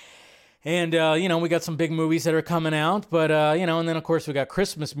season. And, we got some big movies that are coming out, but, and then, of course, we got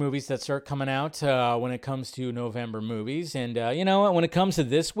Christmas movies that start coming out when it comes to November movies. And, when it comes to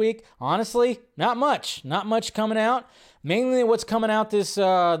this week, honestly, not much coming out. Mainly what's coming out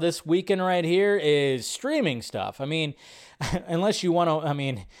this weekend right here is streaming stuff. I mean, unless you want to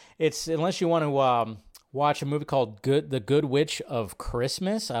watch a movie called The Good Witch of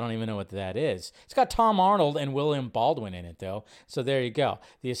Christmas. I don't even know what that is. It's got Tom Arnold and William Baldwin in it, though. So there you go.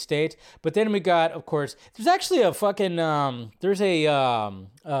 The Estate. But then we got, of course, there's actually a fucking, there's a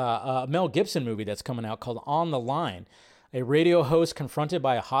Mel Gibson movie that's coming out called On the Line. A radio host confronted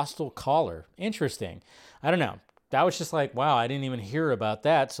by a hostile caller. Interesting. I don't know. That was just like, wow, I didn't even hear about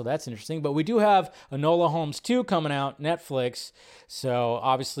that, so that's interesting. But we do have Enola Holmes 2 coming out, Netflix. So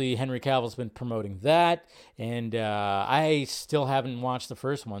obviously Henry Cavill's been promoting that, and I still haven't watched the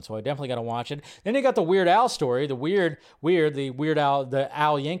first one, so I definitely got to watch it. Then you got the Weird Al story, the Al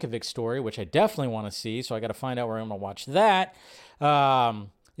Yankovic story, which I definitely want to see. So I got to find out where I'm going to watch that.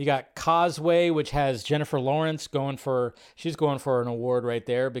 You got Causeway, which has Jennifer Lawrence she's going for an award right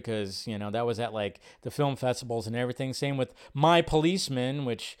there because, that was at the film festivals and everything. Same with My Policeman,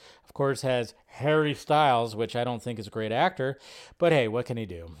 which of course has Harry Styles, which I don't think is a great actor, but hey, what can he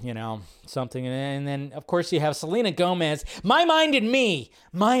do? Something. And then of course you have Selena Gomez, My Mind and Me.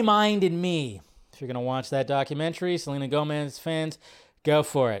 If you're going to watch that documentary, Selena Gomez fans, go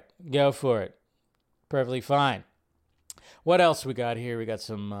for it. Perfectly fine. What else we got here? We got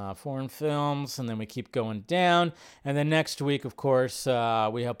some foreign films, and then we keep going down. And then next week, of course,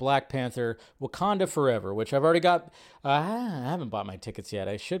 we have Black Panther, Wakanda Forever, which I've already got. I haven't bought my tickets yet.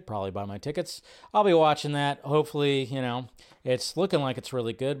 I should probably buy my tickets. I'll be watching that. Hopefully, it's looking like it's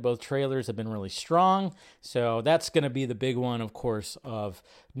really good. Both trailers have been really strong. So that's going to be the big one, of course, of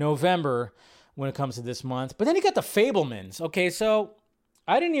November when it comes to this month. But then you got The Fabelmans. Okay, so...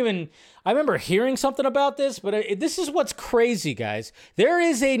 I remember hearing something about this, but this is what's crazy, guys. There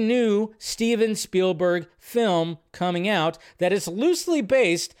is a new Steven Spielberg film coming out that is loosely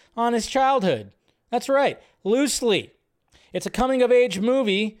based on his childhood. That's right, loosely. It's a coming-of-age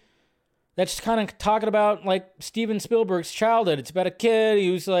movie that's kind of talking about, Steven Spielberg's childhood. It's about a kid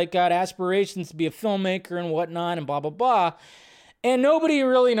who's, got aspirations to be a filmmaker and whatnot and blah, blah, blah. And nobody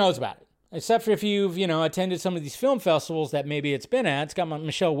really knows about it. Except for if you've, attended some of these film festivals that maybe it's been at. It's got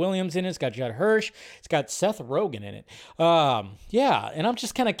Michelle Williams in it. It's got Judd Hirsch. It's got Seth Rogen in it. Yeah, and I'm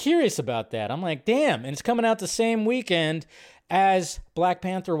just kind of curious about that. I'm like, damn. And it's coming out the same weekend as Black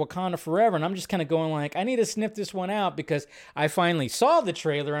Panther Wakanda Forever. And I'm just kind of going like, I need to sniff this one out because I finally saw the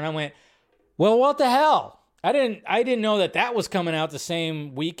trailer and I went, well, what the hell? I didn't know that was coming out the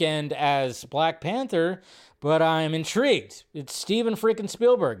same weekend as Black Panther, but I'm intrigued. It's Steven freaking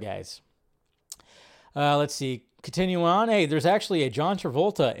Spielberg, guys. Let's see. Continue on. Hey, there's actually a John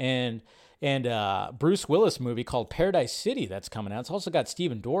Travolta and Bruce Willis movie called Paradise City that's coming out. It's also got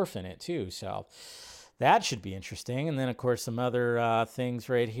Stephen Dorff in it too, so that should be interesting. And then, of course, some other things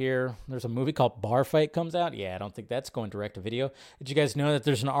right here. There's a movie called Bar Fight comes out. Yeah, I don't think that's going direct to video. Did you guys know that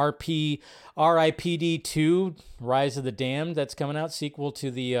there's an R.I.P.D. 2, Rise of the Damned, that's coming out? Sequel to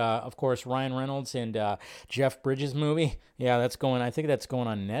the, of course, Ryan Reynolds and Jeff Bridges movie. Yeah, I think that's going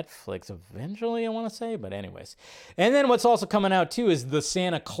on Netflix eventually, I want to say. But anyways. And then what's also coming out, too, is The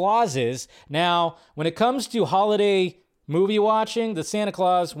Santa Clauses. Now, when it comes to holiday movie watching, The Santa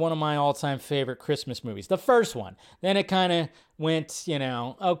Claus, one of my all-time favorite Christmas movies. The first one. Then it kind of went,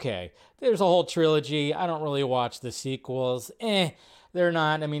 okay, there's a whole trilogy. I don't really watch the sequels. They're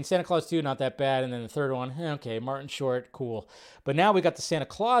not. I mean, Santa Claus 2, not that bad. And then the third one, okay, Martin Short, cool. But now we got The Santa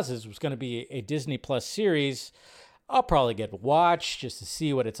Clauses, which is going to be a Disney Plus series. I'll probably get a watch just to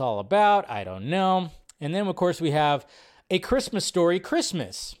see what it's all about. I don't know. And then, of course, we have A Christmas Story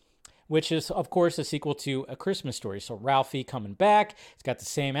Christmas, which is, of course, a sequel to A Christmas Story. So Ralphie coming back. It's got the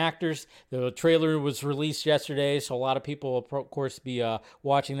same actors. The trailer was released yesterday, so a lot of people will, of course, be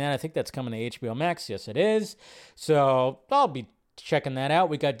watching that. I think that's coming to HBO Max. Yes, it is. So I'll be checking that out.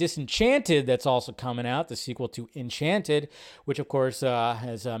 We got Disenchanted that's also coming out, the sequel to Enchanted, which of course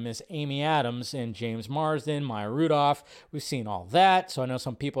has Miss Amy Adams and James Marsden, Maya Rudolph. We've seen all that, so I know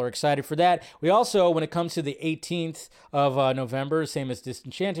some people are excited for that. We also, when it comes to the 18th of November, same as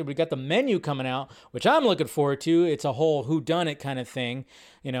Disenchanted, we got The Menu coming out, which I'm looking forward to. It's a whole whodunit kind of thing.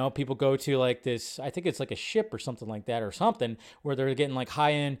 People go to like this, I think it's like a ship or something like that or something, where they're getting like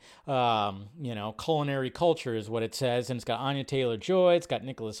high-end, culinary culture is what it says. And it's got Anya Taylor-Joy, it's got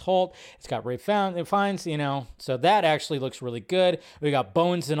Nicholas Hoult, it's got Ray Fiennes, so that actually looks really good. We got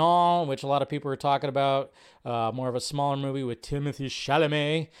Bones and All, which a lot of people are talking about, more of a smaller movie with Timothée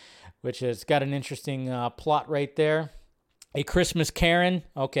Chalamet, which has got an interesting plot right there. A Christmas Karen.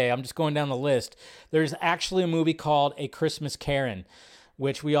 Okay, I'm just going down the list. There's actually a movie called A Christmas Karen,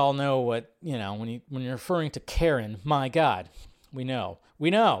 which we all know what, when you're referring to Karen, my God, we know.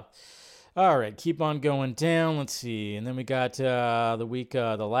 All right, keep on going down. Let's see. And then we got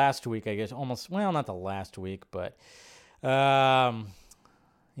the last week, I guess, not the last week, but let's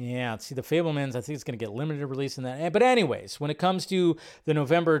see. The Fablemans, I think it's going to get limited release in that. But anyways, when it comes to the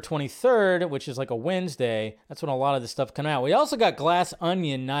November 23rd, which is like a Wednesday, that's when a lot of this stuff come out. We also got Glass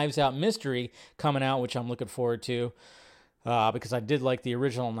Onion, Knives Out Mystery coming out, which I'm looking forward to. Because I did like the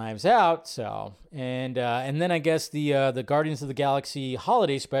original Knives Out, so and then I guess the Guardians of the Galaxy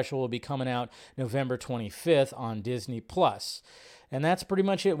holiday special will be coming out November 25th on Disney Plus, and that's pretty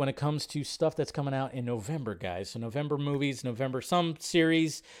much it when it comes to stuff that's coming out in November, guys. So November movies, some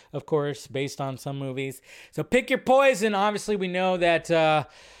series, of course, based on some movies. So pick your poison. Obviously, we know that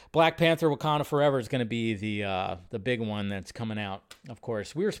Black Panther Wakanda Forever is going to be the big one that's coming out. Of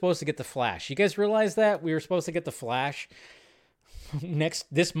course, we were supposed to get The Flash. You guys realize that? We were supposed to get The Flash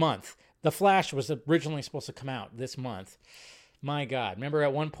this month. The Flash was originally supposed to come out this month. My God. Remember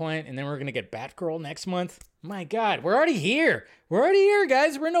at one point, and then we're going to get Batgirl next month? My God, we're already here.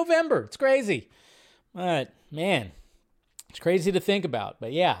 Guys. We're in November. It's crazy. But, man, it's crazy to think about.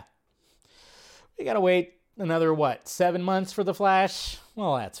 But, yeah, we got to wait another, 7 months for The Flash?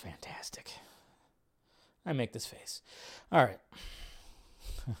 Well, that's fantastic. I make this face. All right.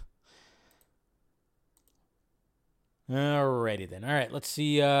 Alrighty then. All right, let's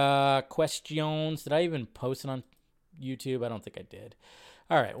see. Questions. Did I even post it on YouTube? I don't think I did.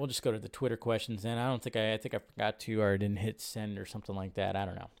 All right, we'll just go to the Twitter questions then. I think I forgot to, or I didn't hit send or something like that. I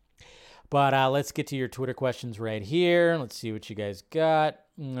don't know. But let's get to your Twitter questions right here. Let's see what you guys got.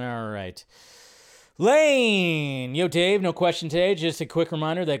 All right. Lane! Yo, Dave, no question today. Just a quick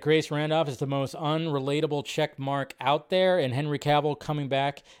reminder that Grace Randolph is the most unrelatable check mark out there, and Henry Cavill coming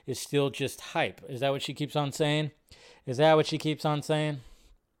back is still just hype. Is that what she keeps on saying?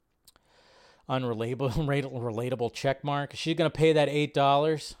 Unrelatable check mark. She's going to pay that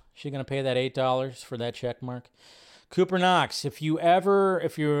 $8. She's going to pay that $8 for that check mark. Cooper Knox, if you are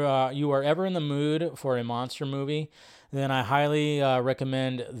ever in the mood for a monster movie, then I highly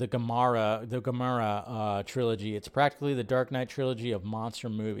recommend the Gamera trilogy. It's practically the Dark Knight trilogy of monster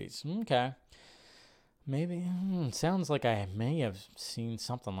movies. Okay. Maybe. Sounds like I may have seen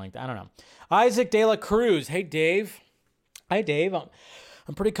something like that. I don't know. Isaac De La Cruz. Hey, Dave. Hi, Dave.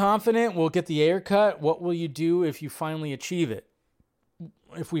 I'm pretty confident we'll get the Ayer cut. What will you do if you finally achieve it?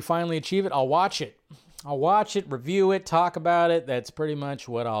 If we finally achieve it, I'll watch it. I'll watch it, review it, talk about it. That's pretty much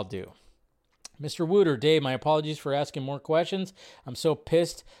what I'll do. Mr. Wooter, Dave, my apologies for asking more questions. I'm so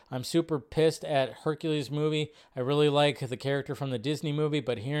pissed. I'm super pissed at Hercules movie. I really like the character from the Disney movie,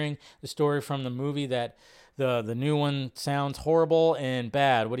 but hearing the story from the movie that the new one sounds horrible and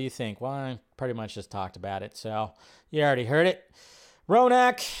bad. What do you think? Well, I pretty much just talked about it, so you already heard it.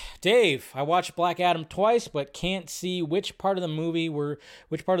 Ronak, Dave, I watched Black Adam twice, but can't see which part of the movie was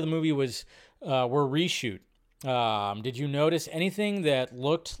were reshoot. Did you notice anything that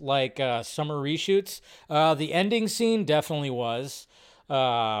looked like summer reshoots? The ending scene definitely was.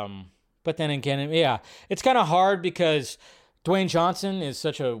 But then again, yeah, it's kind of hard because Dwayne Johnson is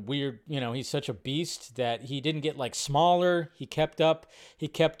such a weird, he's such a beast that he didn't get like smaller. He kept up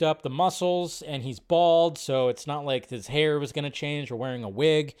the muscles, and he's bald, so it's not like his hair was going to change or wearing a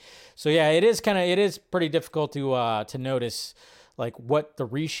wig. So yeah, it is pretty difficult to notice like what the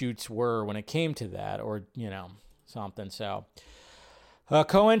reshoots were when it came to that, or something. So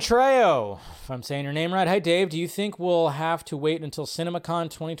Cohen Trejo, if I'm saying your name right. Hi Dave, do you think we'll have to wait until CinemaCon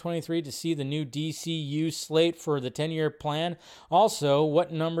 2023 to see the new DCU slate for the 10-year plan? Also,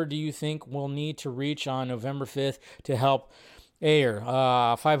 what number do you think we'll need to reach on November 5th to help Ayer?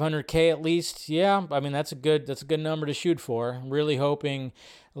 500K at least. Yeah, I mean that's a good number to shoot for. I'm really hoping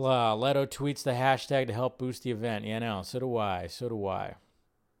Leto tweets the hashtag to help boost the event. So do I.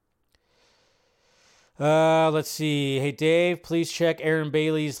 Let's see. Hey, Dave, please check Aaron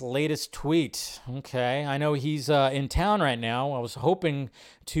Bailey's latest tweet. Okay. I know he's in town right now. I was hoping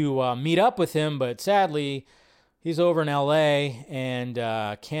to meet up with him, but sadly, he's over in L.A. and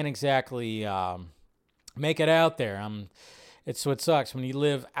can't exactly make it out there. It's what sucks. When you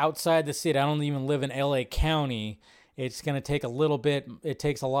live outside the city, I don't even live in L.A. County. It's going to take a little bit. It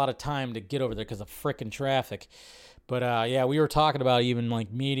takes a lot of time to get over there because of frickin' traffic. But yeah, we were talking about even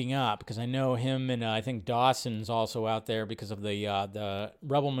like meeting up because I know him, and I think Dawson's also out there because of the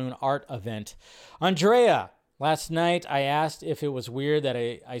Rebel Moon art event. Andrea, last night I asked if it was weird that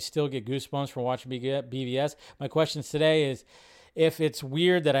I still get goosebumps from watching BVS. My question today is if it's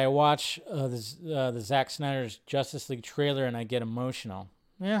weird that I watch the Zack Snyder's Justice League trailer and I get emotional.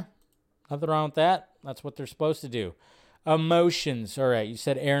 Yeah, nothing wrong with that. That's what they're supposed to do. Emotions. All right, you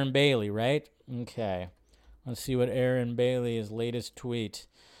said Aaron Bailey, right? Okay. Let's see what Aaron Bailey's latest tweet.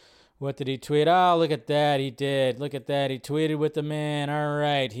 What did he tweet? Oh, look at that. He did. Look at that. He tweeted with the man. All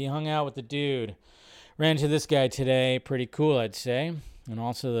right. He hung out with the dude. Ran into this guy today. Pretty cool, I'd say. And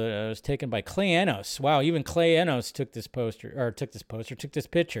also, it was taken by Clay Enos. Wow, even Clay Enos took this picture.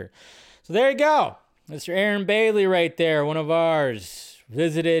 So there you go. Mr. Aaron Bailey right there, one of ours.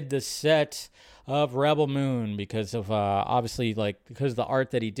 Visited the set of Rebel Moon because of because of the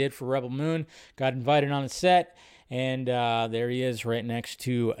art that he did for Rebel Moon. Got invited on the set, and there he is right next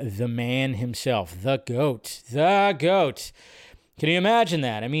to the man himself, the GOAT. Can you imagine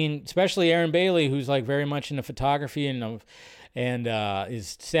that? I mean, especially Aaron Bailey, who's like very much into photography and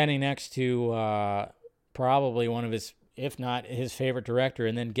is standing next to probably one of his, if not his favorite director,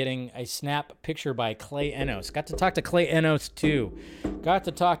 and then getting a snap picture by Clay Enos. Got to talk to Clay Enos too.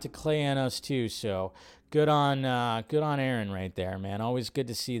 So good on Aaron right there, man. Always good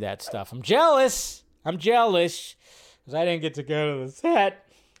to see that stuff. I'm jealous because I didn't get to go to the set,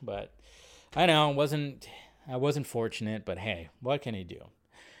 but I know I wasn't fortunate. But hey, what can you do?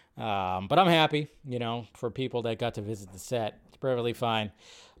 But I'm happy, for people that got to visit the set. It's perfectly fine.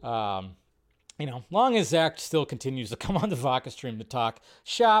 Long as Zach still continues to come on the Vodka stream to talk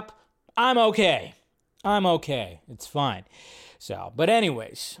shop, I'm okay. It's fine. So, but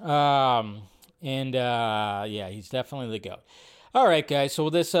anyways, yeah, he's definitely the GOAT. All right, guys. So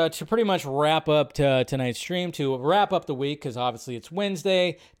this to pretty much wrap up tonight's stream, to wrap up the week, because obviously it's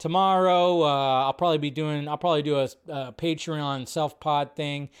Wednesday. Tomorrow, I'll probably do a Patreon self-pod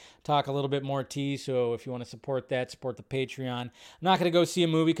thing, talk a little bit more tea. So if you want to support that, support the Patreon. I'm not going to go see a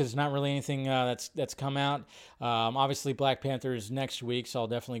movie because it's not really anything that's come out. Obviously, Black Panther is next week, so I'll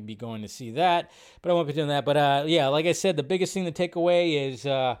definitely be going to see that. But I won't be doing that. But yeah, like I said, the biggest thing to take away is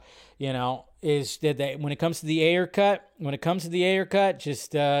is that when it comes to the Ayer cut,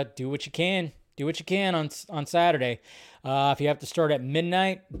 just do what you can. Do what you can on Saturday. If you have to start at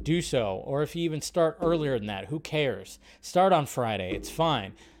midnight, do so. Or if you even start earlier than that, who cares? Start on Friday. It's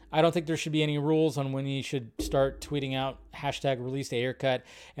fine. I don't think there should be any rules on when you should start tweeting out #release Ayer cut.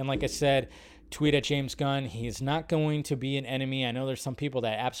 And like I said, tweet at James Gunn. He is not going to be an enemy. I know there's some people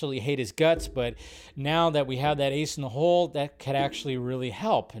that absolutely hate his guts, but now that we have that ace in the hole, that could actually really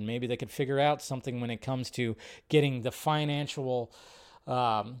help. And maybe they could figure out something when it comes to getting the financial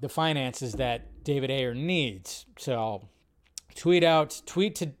the finances that David Ayer needs. So tweet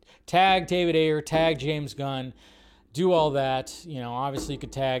to tag David Ayer, tag James Gunn, do all that. Obviously you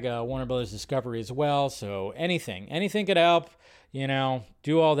could tag Warner Brothers Discovery as well. So anything could help.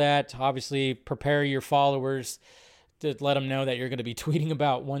 Do all that. Obviously prepare your followers to let them know that you're going to be tweeting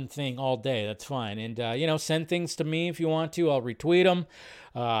about one thing all day. That's fine. And, send things to me if you want to. I'll retweet them.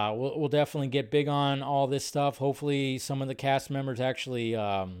 We'll definitely get big on all this stuff. Hopefully some of the cast members actually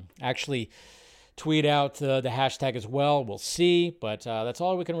tweet out the hashtag as well. We'll see. But that's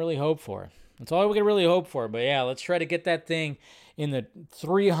all we can really hope for. But, yeah, let's try to get that thing in the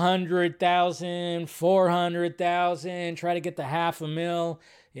 300,000, 400,000. Try to get the 500,000.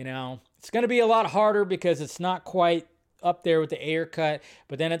 It's going to be a lot harder because it's not quite up there with the Ayer cut,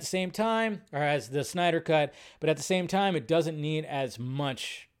 but then at the same time, or as the Snyder cut, but at the same time, it doesn't need as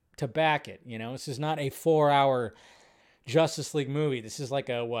much to back it. This is not a 4-hour Justice League movie. This is like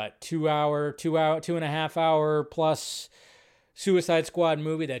a 2.5 hour plus Suicide Squad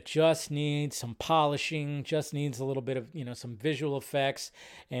movie that just needs some polishing, just needs a little bit of, some visual effects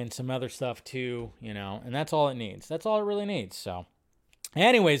and some other stuff too, and that's all it needs. That's all it really needs. So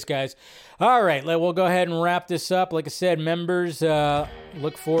anyways, guys, all right, we'll go ahead and wrap this up. Like I said, members,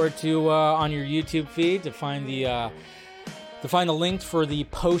 look forward to on your YouTube feed to find the link for the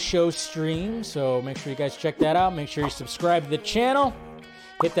post-show stream. So make sure you guys check that out. Make sure you subscribe to the channel.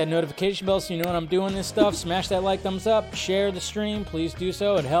 Hit that notification bell so you know when I'm doing this stuff. Smash that like, thumbs up. Share the stream. Please do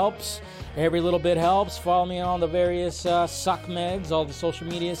so. It helps. Every little bit helps. Follow me on all the various sock meds, all the social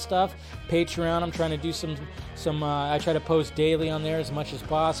media stuff. Patreon, I'm trying to do some I try to post daily on there as much as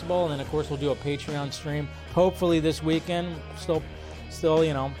possible. And then, of course, we'll do a Patreon stream hopefully this weekend. Still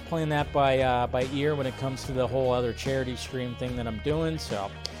playing that by ear when it comes to the whole other charity stream thing that I'm doing. So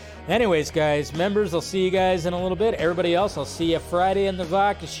anyways, guys, members, I'll see you guys in a little bit. Everybody else, I'll see you Friday in the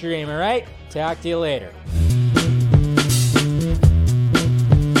Vodka stream, all right? Talk to you later.